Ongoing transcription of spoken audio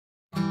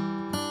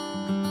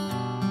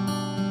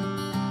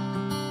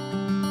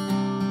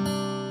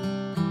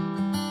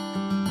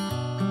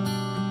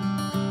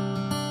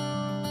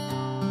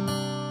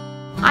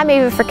I'm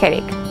Eva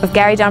Fricketic of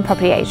Garry Dunn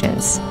Property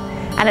Agents,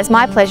 and it's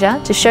my pleasure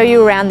to show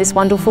you around this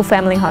wonderful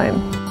family home.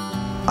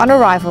 On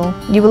arrival,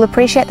 you will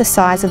appreciate the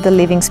size of the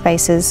living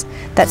spaces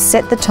that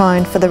set the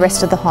tone for the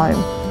rest of the home.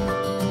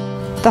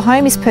 The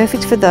home is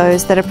perfect for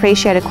those that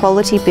appreciate a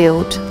quality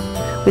build,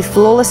 with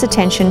flawless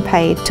attention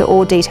paid to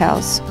all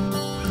details.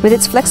 With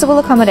its flexible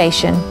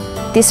accommodation,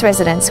 this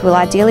residence will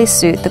ideally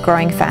suit the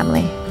growing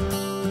family.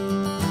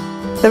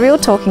 The real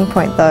talking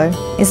point though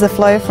is the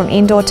flow from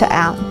indoor to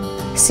out,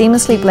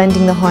 seamlessly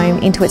blending the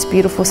home into its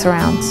beautiful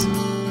surrounds.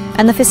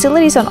 And the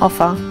facilities on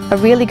offer are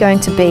really going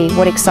to be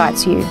what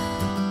excites you.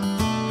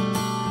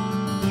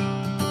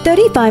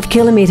 35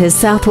 kilometres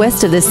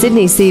southwest of the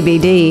Sydney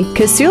CBD,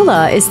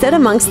 Curac is set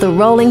amongst the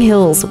rolling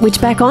hills which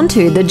back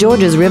onto the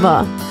Georges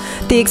River.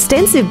 The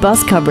extensive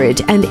bus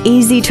coverage and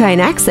easy train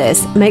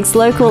access makes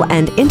local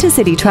and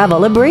intercity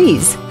travel a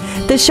breeze.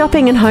 The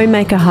shopping and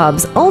homemaker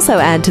hubs also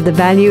add to the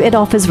value it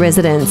offers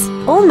residents,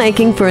 all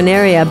making for an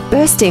area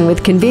bursting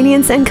with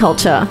convenience and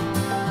culture.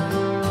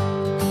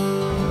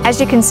 As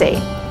you can see,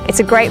 it's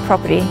a great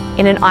property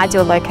in an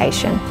ideal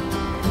location.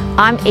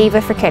 I'm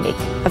Eva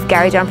Fricketic of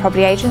Garry Dunn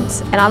Property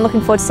Agents, and I'm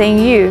looking forward to seeing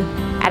you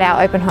at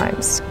our open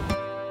homes.